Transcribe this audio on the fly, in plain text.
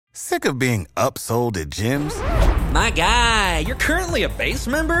Sick of being upsold at gyms? My guy, you're currently a base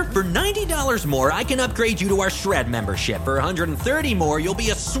member? For $90 more, I can upgrade you to our Shred membership. For $130 more, you'll be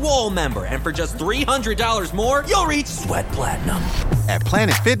a Swole member. And for just $300 more, you'll reach Sweat Platinum. At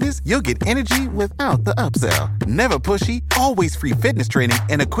Planet Fitness, you'll get energy without the upsell. Never pushy, always free fitness training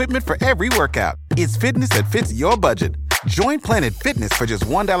and equipment for every workout. It's fitness that fits your budget. Join Planet Fitness for just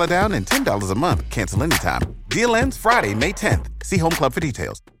 $1 down and $10 a month. Cancel anytime. Deal ends Friday, May 10th. See Home Club for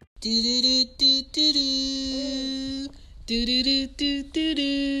details. Do do do do do do do do do do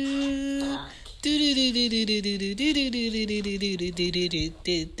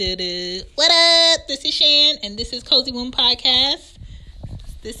do. What up? This is Shan, and this is Cozy Womb Podcast.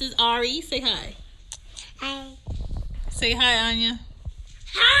 This is Ari. Say hi. Hi. Say hi, Anya.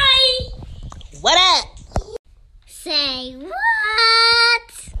 Hi. What up? Say what?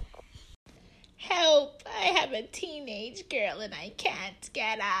 Help! I have a teenage girl and I can't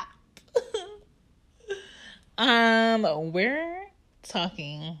get up. We're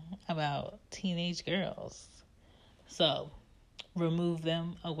talking about teenage girls. So, remove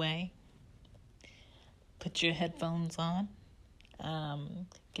them away. Put your headphones on.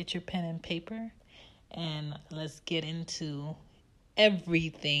 Get your pen and paper. And let's get into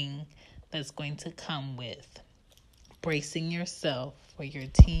everything that's going to come with bracing yourself for your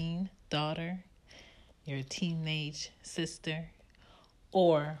teen daughter, your teenage sister,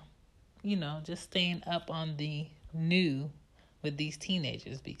 or, just staying up on the new with these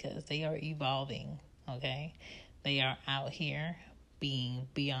teenagers because they are evolving, okay? They are out here being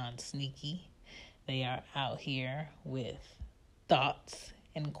beyond sneaky. They are out here with thoughts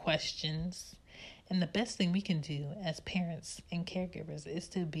and questions. And the best thing we can do as parents and caregivers is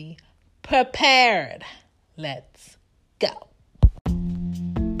to be prepared. Let's go.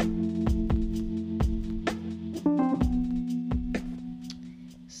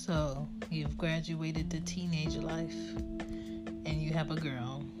 So, you've graduated to teenage life and you have a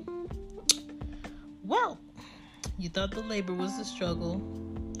girl. Well, you thought the labor was a struggle.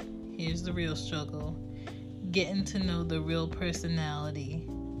 Here's the real struggle. Getting to know the real personality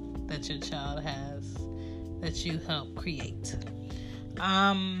that your child has, that you help create.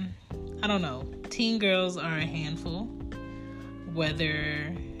 I don't know. Teen girls are a handful,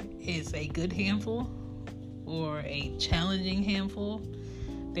 whether it's a good handful or a challenging handful.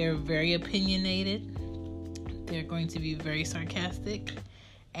 They're very opinionated. They're going to be very sarcastic,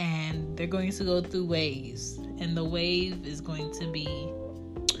 and they're going to go through waves. And the wave is going to be,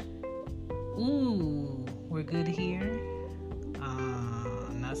 ooh, we're good here.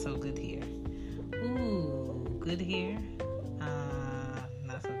 Not so good here. Ooh, good here.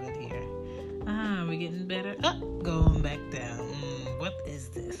 Not so good here. We're getting better. Going back down. What is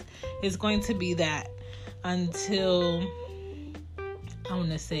this? It's going to be that until, I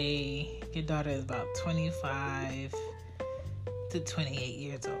want to say, your daughter is about 25 to 28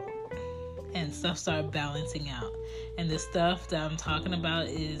 years old. And stuff start balancing out. And the stuff that I'm talking about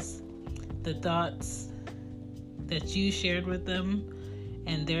is the thoughts that you shared with them,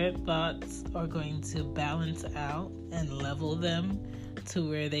 and their thoughts are going to balance out and level them to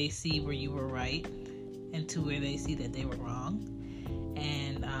where they see where you were right and to where they see that they were wrong.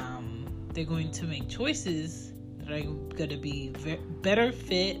 And they're going to make choices that are going to be better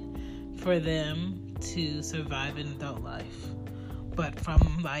fit for them to survive in adult life. But from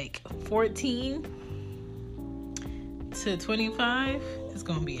like 14 to 25, it's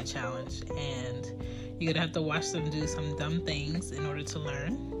going to be a challenge. And you're going to have to watch them do some dumb things in order to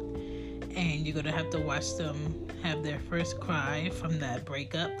learn. And you're going to have to watch them have their first cry from that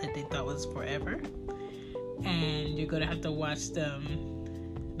breakup that they thought was forever. And you're going to have to watch them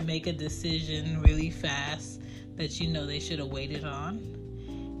make a decision really fast that they should have waited on.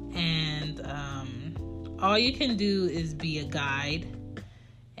 And all you can do is be a guide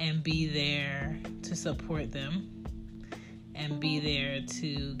and be there to support them and be there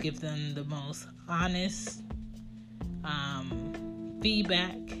to give them the most honest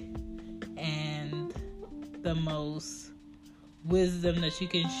feedback and the most wisdom that you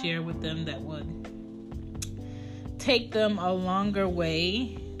can share with them that would take them a longer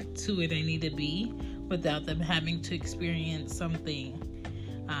way to where they need to be without them having to experience something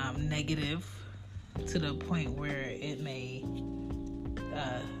negative to the point where it may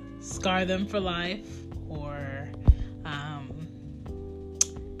scar them for life or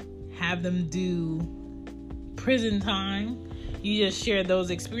have them do prison time. You just share those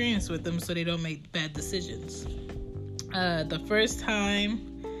experiences with them so they don't make bad decisions. The first time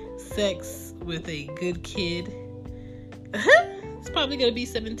sex with a good kid, it's probably going to be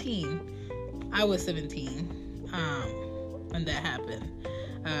 17. I was 17 when that happened.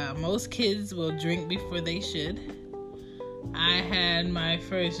 Most kids will drink before they should. I had my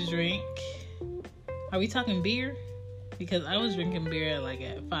first drink. Are we talking beer? Because I was drinking beer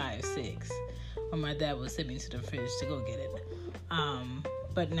at 5, 6 when my dad would send me to the fridge to go get it.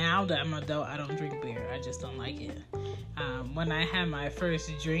 But now that I'm an adult, I don't drink beer. I just don't like it. When I had my first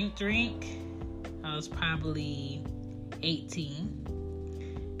drink, I was probably 18.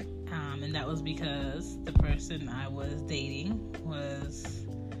 And that was because the person I was dating was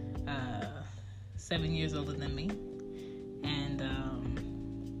 7 years older than me. And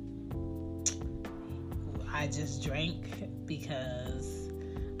I just drank because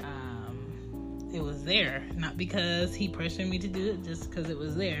it was there. Not because he pressured me to do it, just because it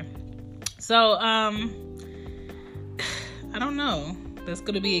was there. So, I don't know. That's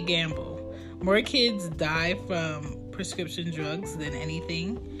going to be a gamble. More kids die from prescription drugs than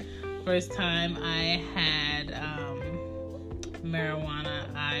anything. First time I had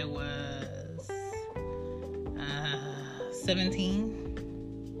marijuana, I was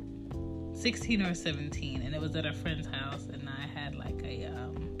 16 or 17, and it was at a friend's house, and I had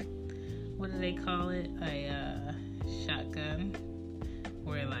what do they call it? A shotgun,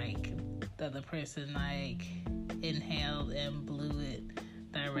 where the other person inhaled and blew it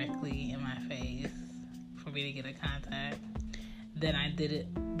directly in my face for me to get a contact. Then I did it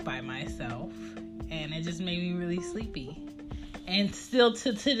by myself, and it just made me really sleepy. And still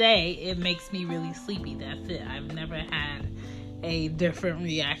to today, it makes me really sleepy. That's it. I've never had a different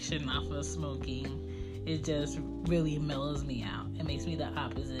reaction off of smoking. It just really mellows me out. It makes me the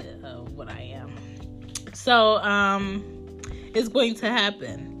opposite of what I am. So, it's going to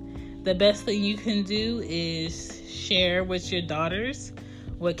happen. The best thing you can do is share with your daughters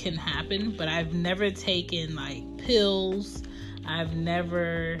what can happen. But I've never taken pills. I've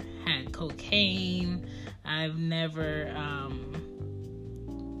never had cocaine. I've never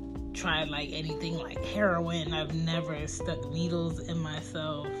tried anything like heroin. I've never stuck needles in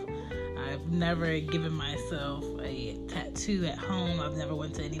myself. I've never given myself a tattoo at home. I've never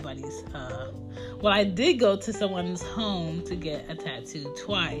went to anybody's I did go to someone's home to get a tattoo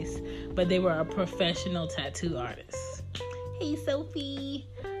twice, but they were a professional tattoo artist. Hey, Sophie.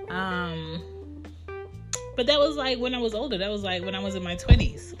 But that was when I was older. That was when I was in my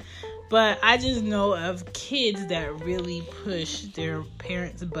 20s. But I just know of kids that really push their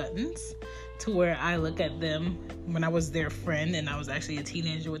parents' buttons to where I look at them when I was their friend and I was actually a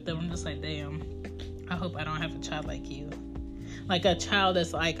teenager with them. I'm just damn, I hope I don't have a child like you. Like a child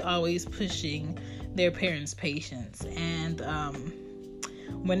that's always pushing their parents' patience. And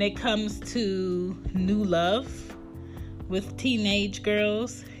when it comes to new love with teenage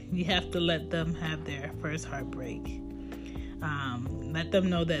girls, you have to let them have their first heartbreak. Let them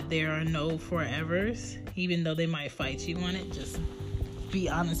know that there are no forevers, even though they might fight you on it. Just be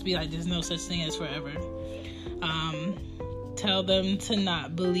honest, be there's no such thing as forever. Tell them to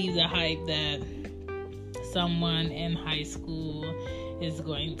not believe the hype that someone in high school is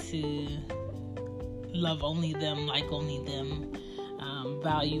going to love only them, like only them,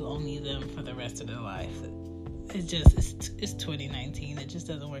 value only them for the rest of their life. It's 2019. It just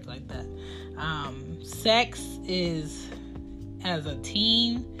doesn't work like that. Sex is, as a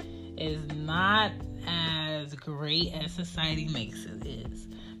teen, is not as great as society makes it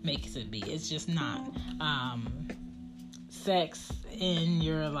be. It's just not. Sex in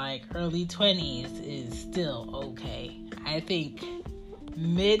your early 20s is still okay. I think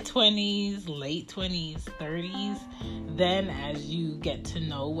mid-20s, late 20s, 30s, then as you get to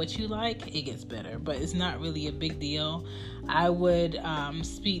know what you like, it gets better. But it's not really a big deal. I would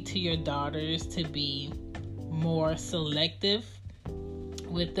speak to your daughters to be more selective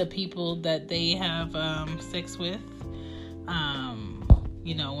with the people that they have sex with.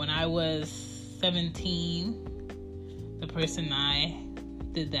 When I was 17, the person I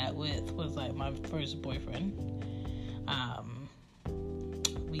did that with was my first boyfriend.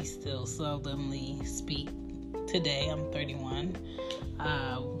 We still seldomly speak today. I'm 31.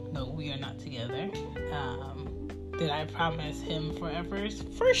 No, we are not together. Did I promise him forevers?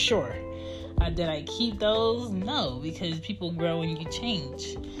 For sure. Did I keep those? No, because people grow and you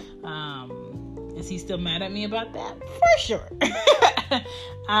change. Is he still mad at me about that? For sure.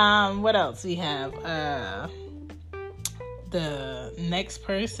 What else we have? The next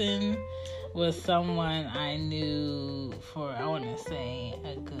person was someone I knew for, I want to say,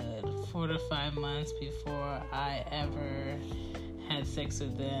 a good 4 to 5 months before I ever had sex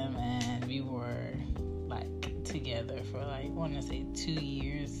with them, and we were together for I want to say 2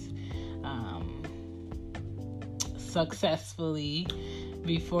 years successfully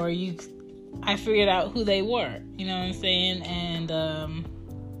before I figured out who they were, you know what I'm saying? And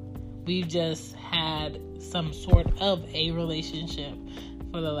We've just had some sort of a relationship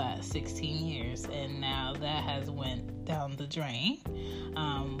for the last 16 years, and now that has went down the drain.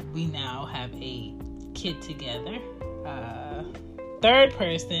 We now have a kid together. Third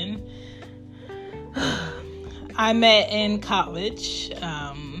person, I met in college.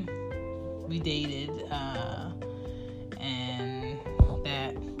 We dated, and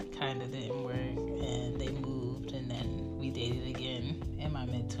that kind of didn't work, and they moved, and then we dated again in my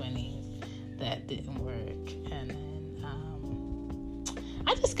mid-20s. That didn't work, and then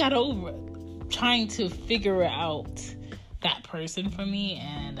I just got over trying to figure out that person for me,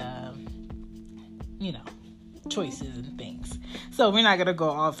 and choices and things. So we're not gonna go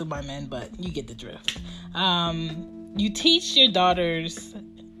all through my men, but you get the drift. You teach your daughters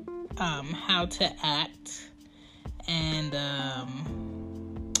how to act, and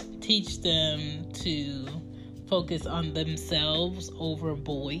teach them to focus on themselves over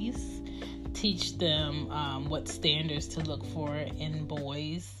boys. Teach them what standards to look for in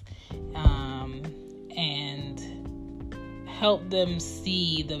boys, and help them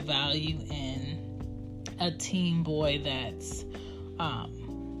see the value in a teen boy that's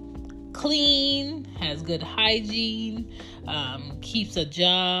clean, has good hygiene, keeps a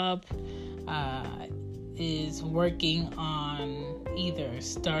job, is working on either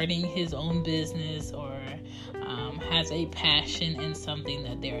starting his own business or has a passion in something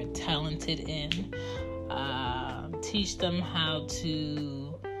that they're talented in. Teach them how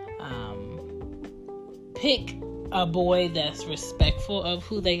to pick a boy that's respectful of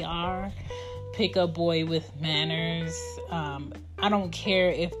who they are. Pick a boy with manners. I don't care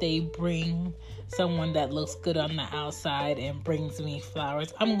if they bring someone that looks good on the outside and brings me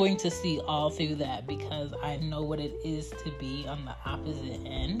flowers. I'm going to see all through that, because I know what it is to be on the opposite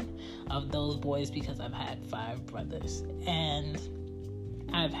end of those boys, because I've had 5 brothers, and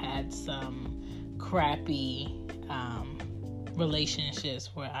I've had some crappy relationships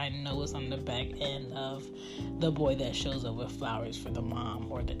where I know it's on the back end of the boy that shows up with flowers for the mom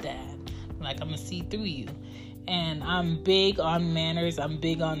or the dad. Like, I'm gonna see through you. And I'm big on manners, I'm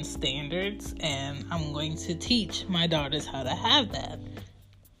big on standards, and I'm going to teach my daughters how to have that.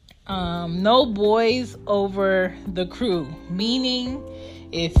 No boys over the crew, meaning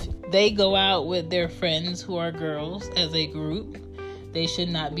if they go out with their friends who are girls as a group, they should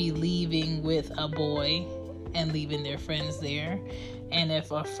not be leaving with a boy and leaving their friends there. And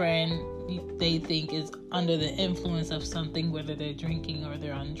if a friend they think is under the influence of something, whether they're drinking or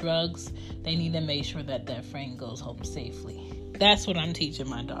they're on drugs, they need to make sure that that friend goes home safely. That's what I'm teaching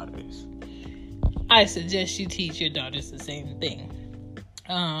my daughters. I suggest you teach your daughters the same thing.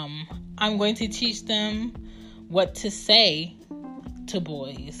 I'm going to teach them what to say to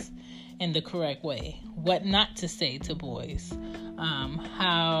boys in the correct way, what not to say to boys,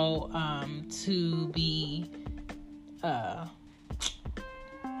 how to be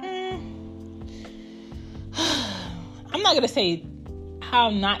I'm not going to say how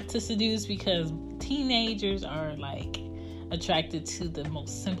not to seduce, because teenagers are like attracted to the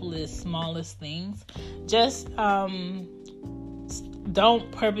most simplest, smallest things. Just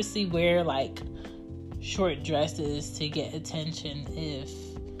don't purposely wear like short dresses to get attention if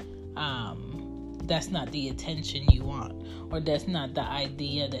that's not the attention you want, or that's not the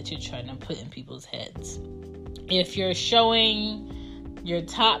idea that you're trying to put in people's heads. If you're showing your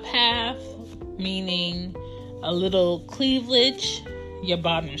top half, meaning a little cleavage, your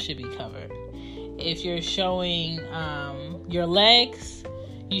bottom should be covered. If you're showing your legs,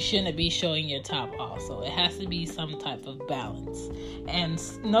 you shouldn't be showing your top also. It has to be some type of balance. And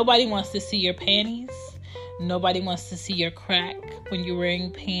nobody wants to see your panties. Nobody wants to see your crack when you're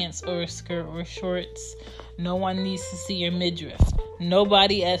wearing pants or a skirt or shorts. No one needs to see your midriff.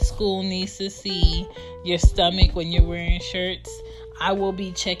 Nobody at school needs to see your stomach when you're wearing shirts. I will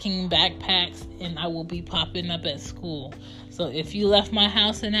be checking backpacks and I will be popping up at school. So if you left my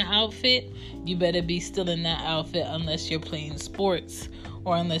house in that outfit, you better be still in that outfit unless you're playing sports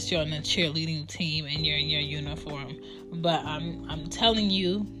or unless you're on a cheerleading team and you're in your uniform. But I'm telling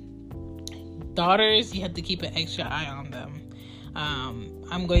you, daughters, you have to keep an extra eye on them.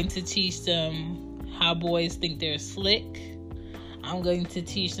 I'm going to teach them how boys think they're slick. I'm going to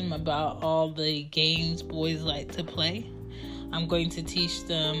teach them about all the games boys like to play. I'm going to teach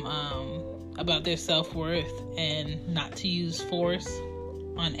them about their self-worth and not to use force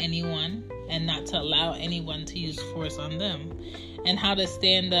on anyone and not to allow anyone to use force on them, and how to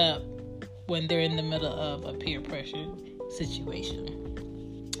stand up when they're in the middle of a peer pressure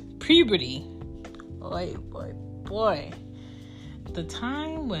situation. Puberty. Boy. The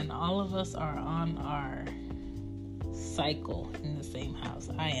time when all of us are on our cycle in the same house.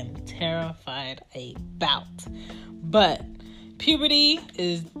 I am terrified about. But puberty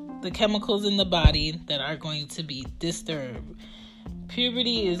is the chemicals in the body that are going to be disturbed.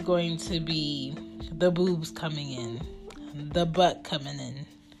 Puberty is going to be the boobs coming in, the butt coming in,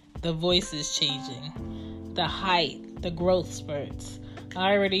 the voices changing, the height, the growth spurts.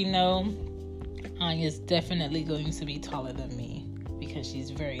 I already know Anya's definitely going to be taller than me because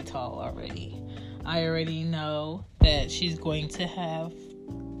she's very tall already. I already know that she's going to have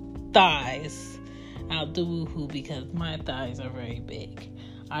thighs out the woohoo because my thighs are very big.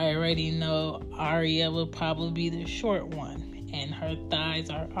 I already know Aria will probably be the short one and her thighs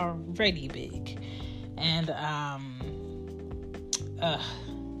are already big. And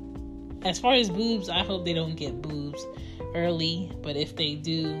as far as boobs, I hope they don't get boobs early, but if they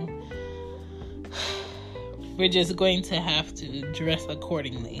do, we're just going to have to dress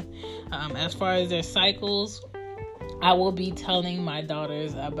accordingly. As far as their cycles, I will be telling my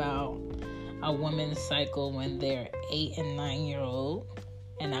daughters about a woman's cycle when they're 8 and 9 year old,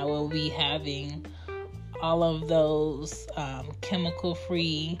 and I will be having all of those chemical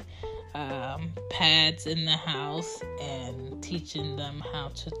free pads in the house and teaching them how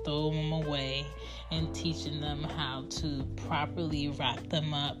to throw them away and teaching them how to properly wrap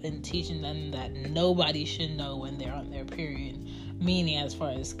them up and teaching them that nobody should know when they're on their period. Meaning, as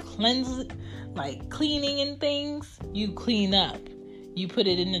far as cleaning and things, you clean up. You put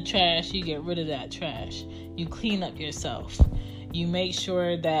it in the trash, you get rid of that trash. You clean up yourself. You make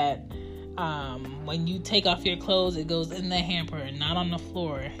sure that when you take off your clothes, it goes in the hamper and not on the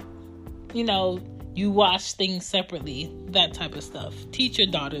floor. You know, you wash things separately, that type of stuff. Teach your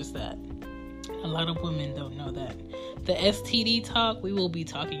daughters that. A lot of women don't know that. The STD talk, we will be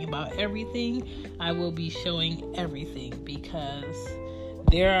talking about everything. I will be showing everything because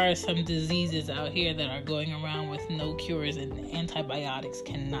there are some diseases out here that are going around with no cures and antibiotics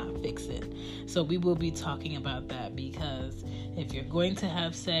cannot fix it. So we will be talking about that because if you're going to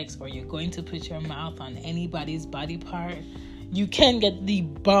have sex or you're going to put your mouth on anybody's body part, you can get the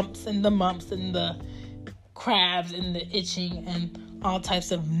bumps and the mumps and the crabs and the itching and all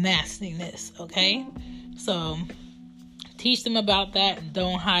types of nastiness, okay? So teach them about that.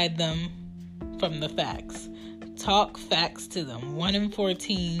 Don't hide them from the facts. Talk facts to them. 1 in 4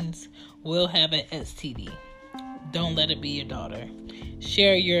 teens will have an STD. Don't let it be your daughter.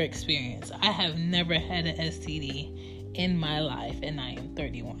 Share your experience. I have never had an STD in my life and I am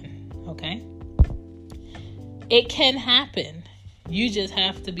 31, okay? It can happen. You just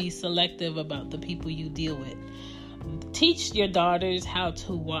have to be selective about the people you deal with. Teach your daughters how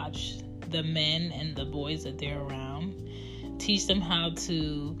to watch the men and the boys that they're around. Teach them how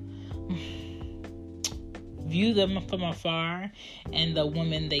to view them from afar and the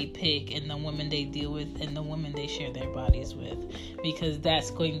women they pick and the women they deal with and the women they share their bodies with, because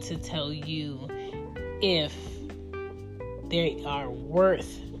that's going to tell you if they are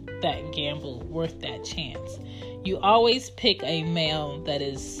worth that gamble, worth that chance. You always pick a male that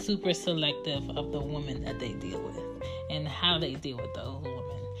is super selective of the woman that they deal with and how they deal with those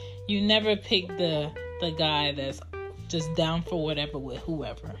women. You never pick the guy that's just down for whatever with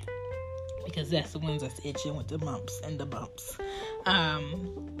whoever, because that's the ones that's itching with the mumps and the bumps.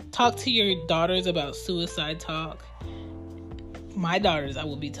 Talk to your daughters about suicide talk. My daughters, I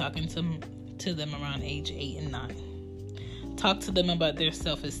will be talking to them around age 8 and 9. Talk to them about their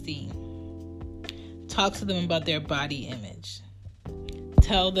self-esteem. Talk to them about their body image.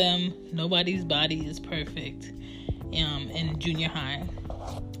 Tell them nobody's body is perfect in junior high.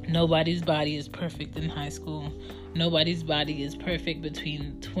 Nobody's body is perfect in high school. Nobody's body is perfect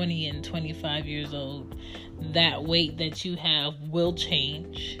between 20 and 25 years old. That weight that you have will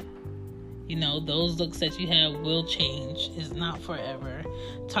change. You know, those looks that you have will change. It's not forever.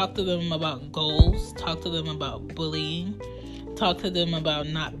 Talk to them about goals. Talk to them about bullying. Talk to them about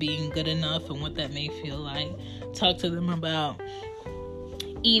not being good enough and what that may feel like. Talk to them about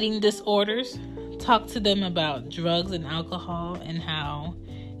eating disorders. Talk to them about drugs and alcohol and how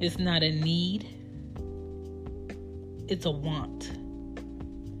it's not a need, it's a want.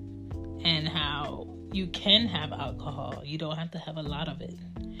 And how you can have alcohol. You don't have to have a lot of it.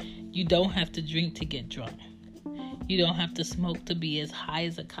 You don't have to drink to get drunk. You don't have to smoke to be as high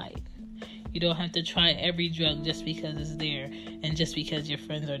as a kite. You don't have to try every drug just because it's there and just because your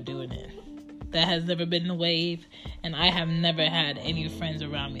friends are doing it. That has never been the wave, and I have never had any friends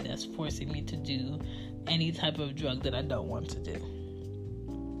around me that's forcing me to do any type of drug that I don't want to do.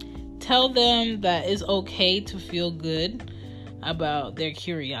 Tell them that it's okay to feel good about their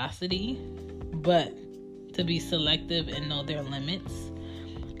curiosity, but to be selective and know their limits.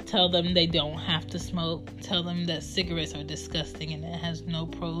 Tell them they don't have to smoke. Tell them that cigarettes are disgusting and it has no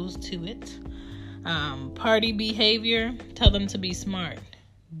pros to it. Party behavior, tell them to be smart.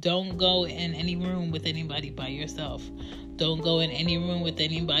 Don't go in any room with anybody by yourself. Don't go in any room with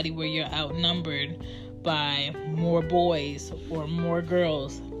anybody where you're outnumbered by more boys or more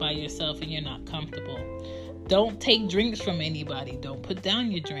girls by yourself and you're not comfortable. Don't take drinks from anybody. Don't put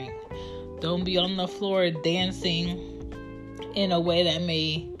down your drink. Don't be on the floor dancing in a way that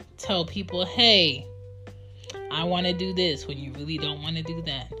may tell people, hey, I want to do this, when you really don't want to do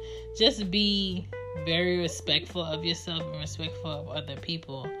that. Just be very respectful of yourself and respectful of other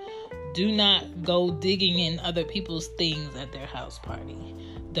people. Do not go digging in other people's things at their house party.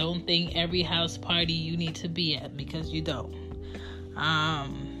 Don't think every house party you need to be at, because you don't.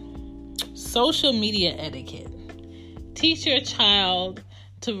 Social media etiquette. Teach your child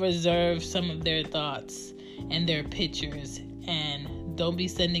to reserve some of their thoughts and their pictures, and don't be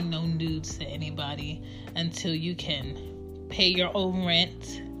sending no nudes to anybody until you can pay your own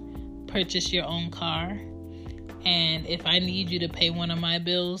rent, purchase your own car, and if I need you to pay one of my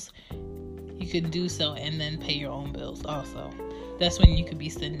bills, you can do so and then pay your own bills also. That's when you could be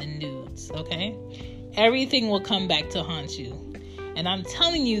sending nudes, okay? Everything will come back to haunt you. And I'm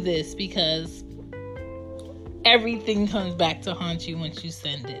telling you this because everything comes back to haunt you once you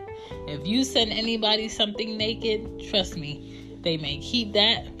send it. If you send anybody something naked, trust me, they may keep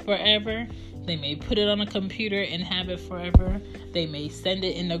that forever. They may put it on a computer and have it forever. They may send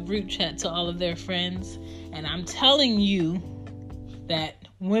it in a group chat to all of their friends. And I'm telling you that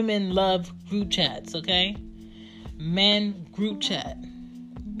women love group chats, okay? Men group chat.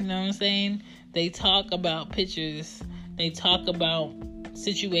 You know what I'm saying? They talk about pictures. They talk about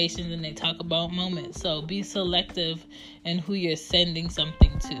situations and they talk about moments. So be selective in who you're sending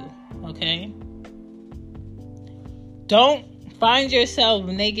something to, okay? Don't find yourself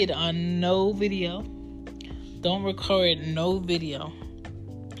naked on no video. Don't record no video,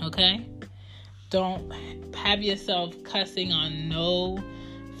 okay? Don't have yourself cussing on no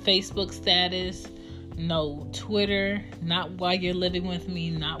Facebook status, no Twitter, not while you're living with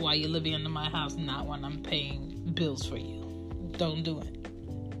me, not while you're living under my house, not when I'm paying bills for you. Don't do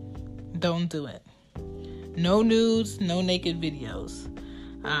it. Don't do it. No nudes, no naked videos.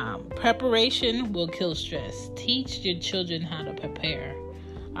 Preparation will kill stress. Teach your children how to prepare.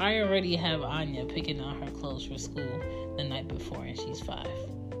 I already have Anya picking out her clothes for school the night before, and she's 5.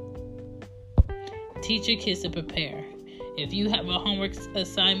 Teach your kids to prepare. If you have a homework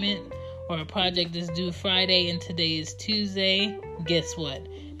assignment or a project that's due Friday and today is Tuesday, guess what?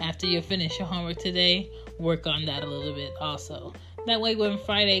 After you finish your homework today, work on that a little bit also. That way when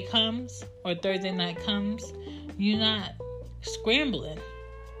Friday comes or Thursday night comes, you're not scrambling.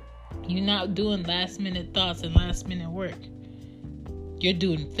 You're not doing last minute thoughts and last minute work. You're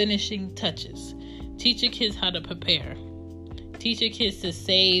doing finishing touches. Teach your kids how to prepare. Teach your kids to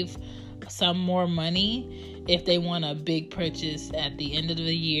save some more money if they want a big purchase at the end of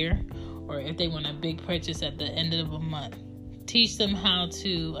the year or if they want a big purchase at the end of a month. Teach them how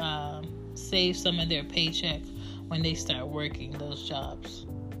to save some of their paycheck when they start working those jobs.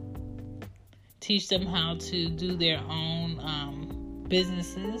 Teach them how to do their own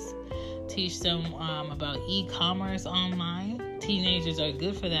businesses. Teach them about e-commerce online. Teenagers are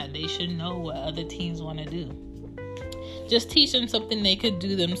good for that. They should know what other teens want to do. Just teach them something they could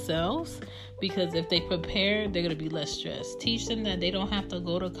do themselves, because if they prepare, they're going to be less stressed. Teach them that they don't have to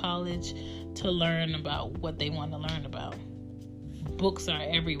go to college to learn about what they want to learn about. Books are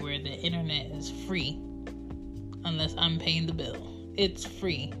everywhere. The internet is free, unless I'm paying the bill. It's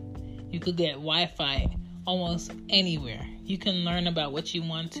free. You could get Wi-Fi almost anywhere. You can learn about what you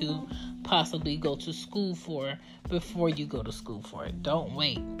want to possibly go to school for before you go to school for it. Don't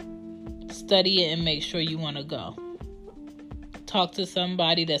wait. Study it and make sure you want to go. Talk to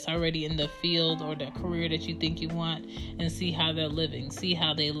somebody that's already in the field or the career that you think you want and see how they're living. See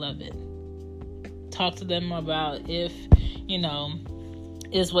how they love it. Talk to them about if,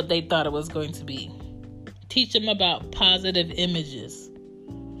 is what they thought it was going to be. Teach them about positive images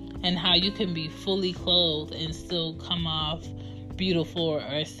and how you can be fully clothed and still come off beautiful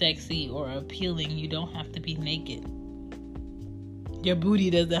or sexy or appealing. You don't have to be naked. Your booty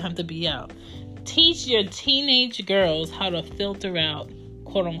doesn't have to be out. Teach your teenage girls how to filter out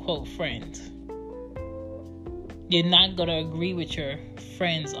quote-unquote friends. You're not going to agree with your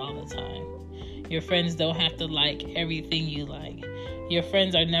friends all the time. Your friends don't have to like everything you like. Your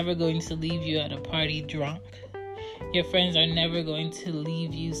friends are never going to leave you at a party drunk. Your friends are never going to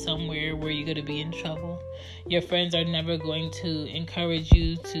leave you somewhere where you're going to be in trouble. Your friends are never going to encourage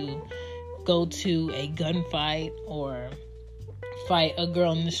you to go to a gunfight or fight a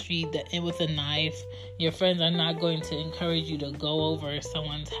girl in the street with a knife. Your friends are not going to encourage you to go over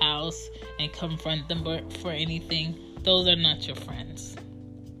someone's house and confront them for anything. Those are not your friends.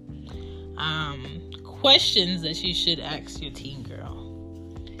 Questions that you should ask your teen girl.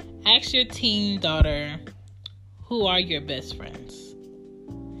 Ask your teen daughter, who are your best friends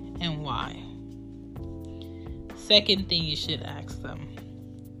and why? Second thing you should ask them,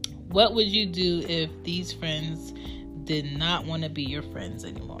 what would you do if these friends did not want to be your friends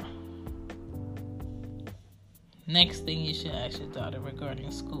anymore? Next thing you should ask your daughter regarding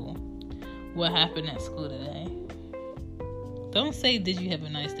school, what happened at school today? Don't say, did you have a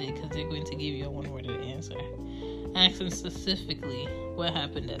nice day? Because they're going to give you a one-worded answer. Ask them specifically, what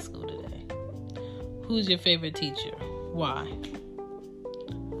happened at school today? Who's your favorite teacher? Why?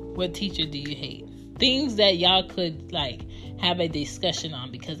 What teacher do you hate? Things that y'all could have a discussion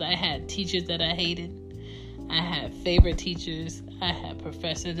on, because I had teachers that I hated. I had favorite teachers. I had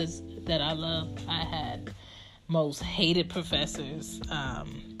professors that I loved. I had most hated professors.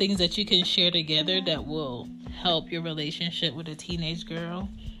 Things that you can share together that will help your relationship with a teenage girl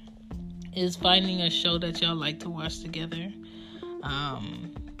is finding a show that y'all like to watch together.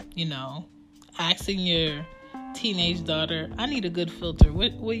 Asking your teenage daughter, I need a good filter.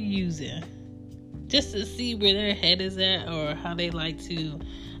 What are you using? Just to see where their head is at, or how they like to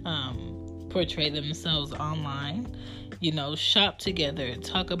portray themselves online. Shop together,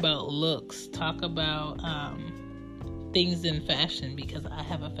 talk about looks, talk about things in fashion, because I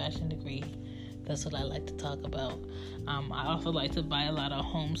have a fashion degree. That's what I like to talk about. I also like to buy a lot of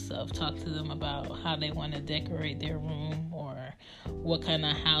home stuff. Talk to them about how they want to decorate their room, or what kind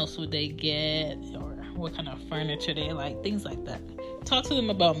of house would they get, or what kind of furniture they like, things like that. Talk to them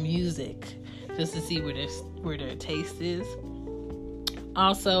about music, just to see where their taste is.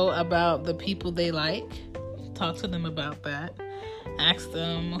 Also about the people they like. Talk to them about that. Ask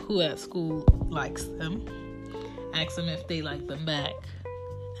them who at school likes them. Ask them if they like them back.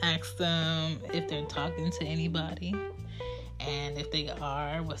 Ask them if they're talking to anybody. And if they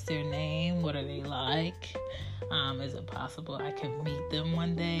are, what's their name? What are they like? Is it possible I can meet them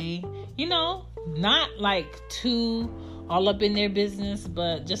one day? Not too all up in their business,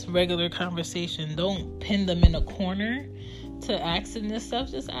 but just regular conversation. Don't pin them in a corner to ask them this stuff.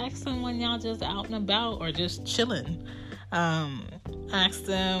 Just ask them when y'all just out and about or just chilling. Ask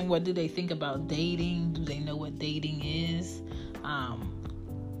them, what do they think about dating? Do they know what dating is?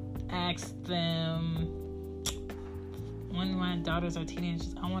 Ask them, when my daughters are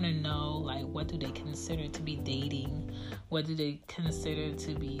teenagers, I want to know, what do they consider to be dating? What do they consider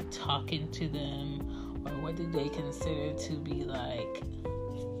to be talking to them? Or what do they consider to be,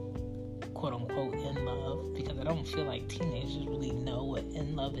 quote unquote, in love? Because I don't feel like teenagers really know what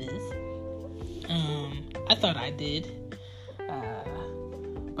in love is. I thought I did.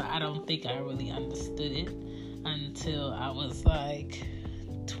 But I don't think I really understood it until I was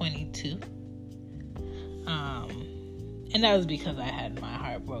 22. And that was because I had my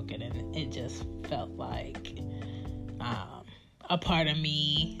heart broken, and it just felt like a part of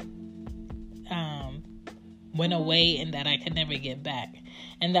me went away and that I could never get back.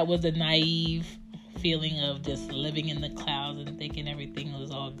 And that was a naive feeling of just living in the clouds and thinking everything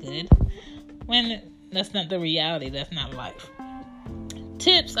was all good, when that's not the reality. That's not life.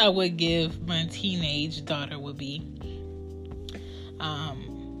 Tips I would give my teenage daughter would be,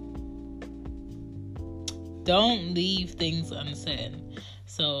 don't leave things unsaid.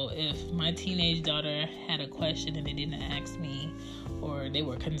 So if my teenage daughter had a question and they didn't ask me, or they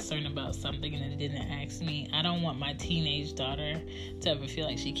were concerned about something and they didn't ask me, I don't want my teenage daughter to ever feel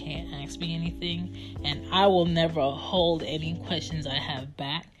like she can't ask me anything. And I will never hold any questions I have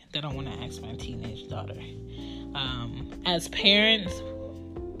back that I want to ask my teenage daughter. As parents,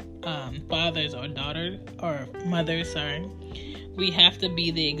 fathers or daughters, or mothers, we have to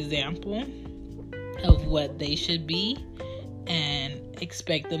be the example of what they should be and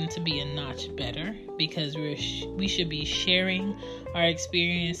expect them to be a notch better, because we should be sharing our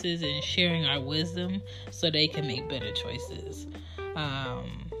experiences and sharing our wisdom so they can make better choices.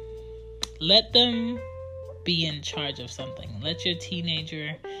 Let them be in charge of something. Let your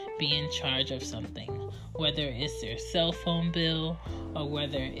teenager be in charge of something, whether it's their cell phone bill, or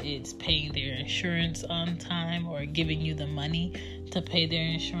whether it's paying their insurance on time, or giving you the money to pay their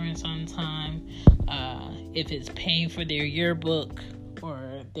insurance on time. If it's paying for their yearbook,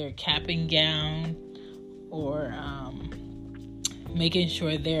 or their cap and gown, or making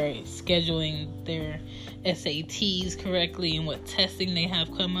sure they're scheduling their SATs correctly and what testing they have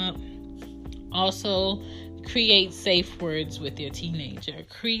come up. Also, create safe words with your teenager.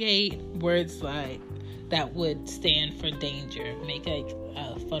 Create words like that would stand for danger. Make a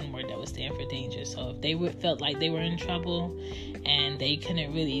fun word that would stand for danger. So if they felt like they were in trouble and they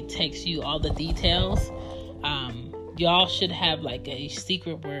couldn't really text you all the details, y'all should have like a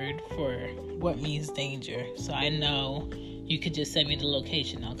secret word for what means danger. So I know you could just send me the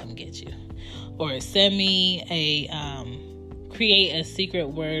location, I'll come get you. Or send me create a secret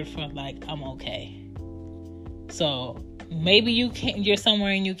word for like, I'm okay. So maybe you're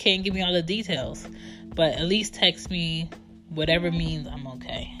somewhere and you can't give me all the details, but at least text me whatever means I'm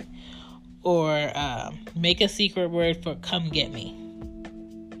okay. Or make a secret word for come get me.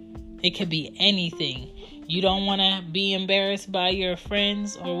 It could be anything. You don't want to be embarrassed by your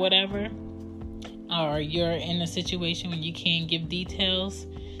friends or whatever, or you're in a situation when you can't give details,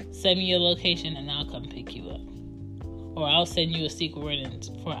 send me your location and I'll come pick you up. Or I'll send you a secret word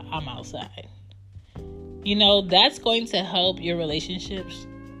for I'm outside. You know, that's going to help your relationships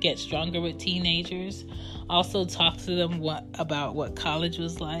get stronger with teenagers. Also talk to them about what college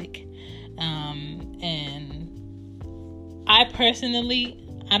was like. And I personally,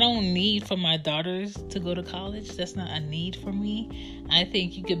 I don't need for my daughters to go to college. That's not a need for me. I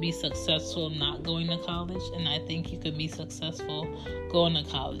think you could be successful not going to college, and I think you could be successful going to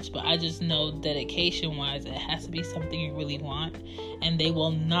college. But I just know dedication-wise, it has to be something you really want, and they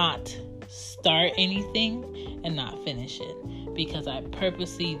will not start anything and not finish it, because I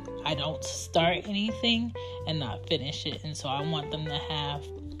don't start anything and not finish it. And so I want them to have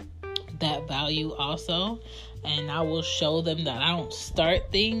that value also, and I will show them that I don't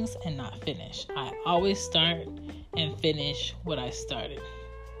start things and not finish. I always start and finish what I started.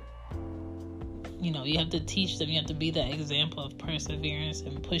 You know, you have to teach them, you have to be that example of perseverance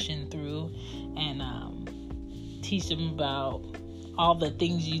and pushing through, and teach them about all the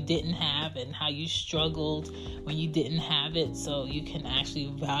things you didn't have and how you struggled when you didn't have it, so you can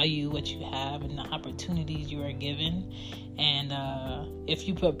actually value what you have and the opportunities you are given. And if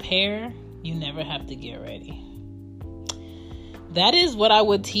you prepare, you never have to get ready. That is what I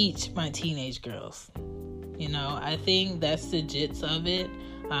would teach my teenage girls. You know, I think that's the gist of it.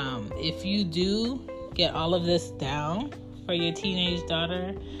 If you do get all of this down for your teenage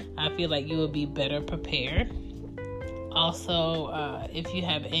daughter, I feel like you will be better prepared. Also, if you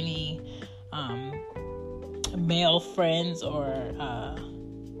have any male friends or,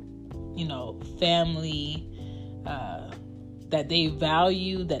 family that they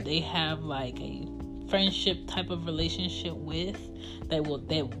value, that they have like a friendship type of relationship with, they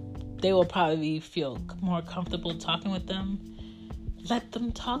will probably feel more comfortable talking with them. Let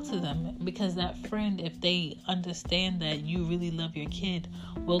them talk to them, because that friend, if they understand that you really love your kid,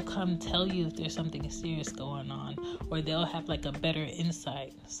 will come tell you if there's something serious going on, or they'll have like a better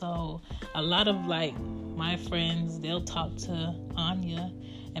insight. So a lot of like my friends, they'll talk to Anya,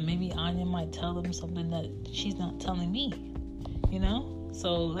 and maybe Anya might tell them something that she's not telling me, you know?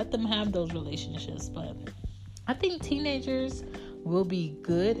 So let them have those relationships. But I think teenagers will be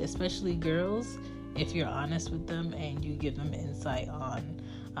good, especially girls, if you're honest with them and you give them insight on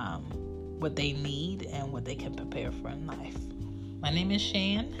what they need and what they can prepare for in life. My name is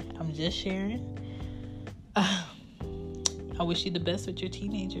Shan. I'm just sharing. I wish you the best with your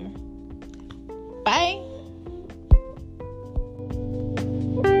teenager. Bye.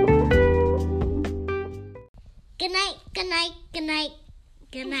 Good night, good night, good night,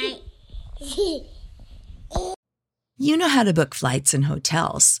 good night. You know how to book flights and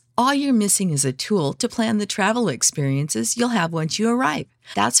hotels. All you're missing is a tool to plan the travel experiences you'll have once you arrive.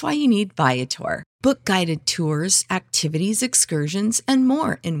 That's why you need Viator. Book guided tours, activities, excursions, and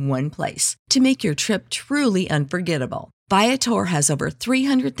more in one place to make your trip truly unforgettable. Viator has over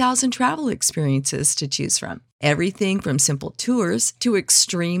 300,000 travel experiences to choose from. Everything from simple tours to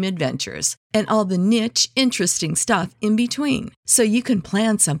extreme adventures, and all the niche, interesting stuff in between. So you can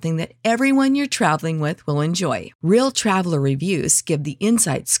plan something that everyone you're traveling with will enjoy. Real traveler reviews give the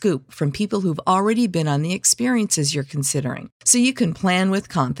inside scoop from people who've already been on the experiences you're considering, so you can plan with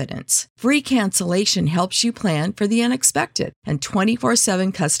confidence. Free cancellation helps you plan for the unexpected, and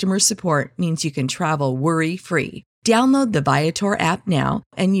 24/7 customer support means you can travel worry-free. Download the Viator app now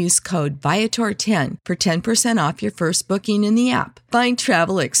and use code Viator10 for 10% off your first booking in the app. Find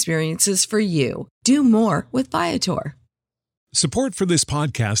travel experiences for you. Do more with Viator. Support for this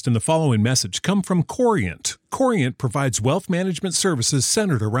podcast and the following message come from Corient. Corient provides wealth management services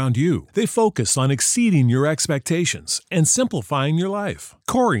centered around you. They focus on exceeding your expectations and simplifying your life.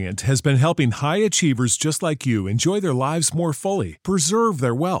 Corient has been helping high achievers just like you enjoy their lives more fully, preserve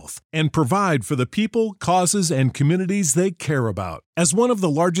their wealth, and provide for the people, causes, and communities they care about. As one of the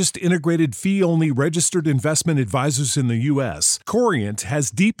largest integrated fee-only registered investment advisors in the U.S., Corient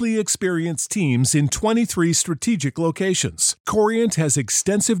has deeply experienced teams in 23 strategic locations. Corient has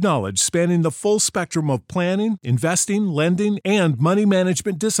extensive knowledge spanning the full spectrum of planning, investing, lending, and money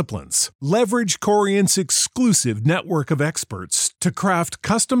management disciplines. Leverage Corient's exclusive network of experts to craft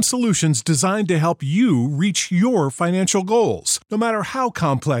custom solutions designed to help you reach your financial goals, no matter how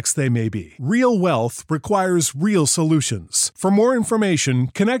complex they may be. Real wealth requires real solutions. For more information,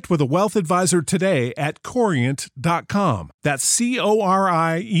 connect with a wealth advisor today at Corient.com. That's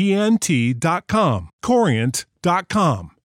Corient.com. Corient.com.